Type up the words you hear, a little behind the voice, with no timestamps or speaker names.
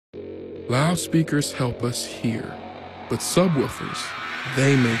Loudspeakers help us hear, but subwoofers,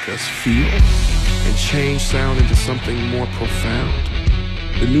 they make us feel and change sound into something more profound.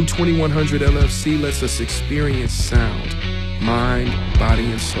 The new 2100 LFC lets us experience sound, mind,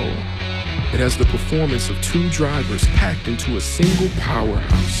 body, and soul. It has the performance of two drivers packed into a single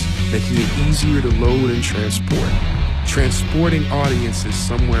powerhouse, making it easier to load and transport. Transporting audiences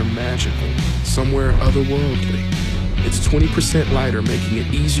somewhere magical, somewhere otherworldly. It's 20% lighter, making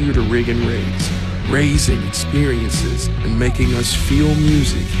it easier to rig and raise, raising experiences and making us feel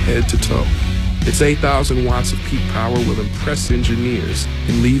music head to toe. Its 8,000 watts of peak power will impress engineers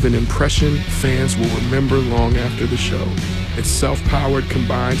and leave an impression fans will remember long after the show. Its self-powered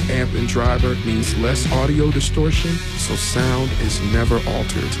combined amp and driver means less audio distortion, so sound is never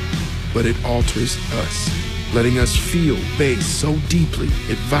altered, but it alters us, letting us feel bass so deeply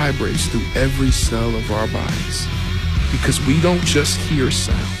it vibrates through every cell of our bodies. Because we don't just hear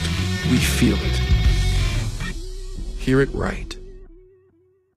sound, we feel it. Hear it right.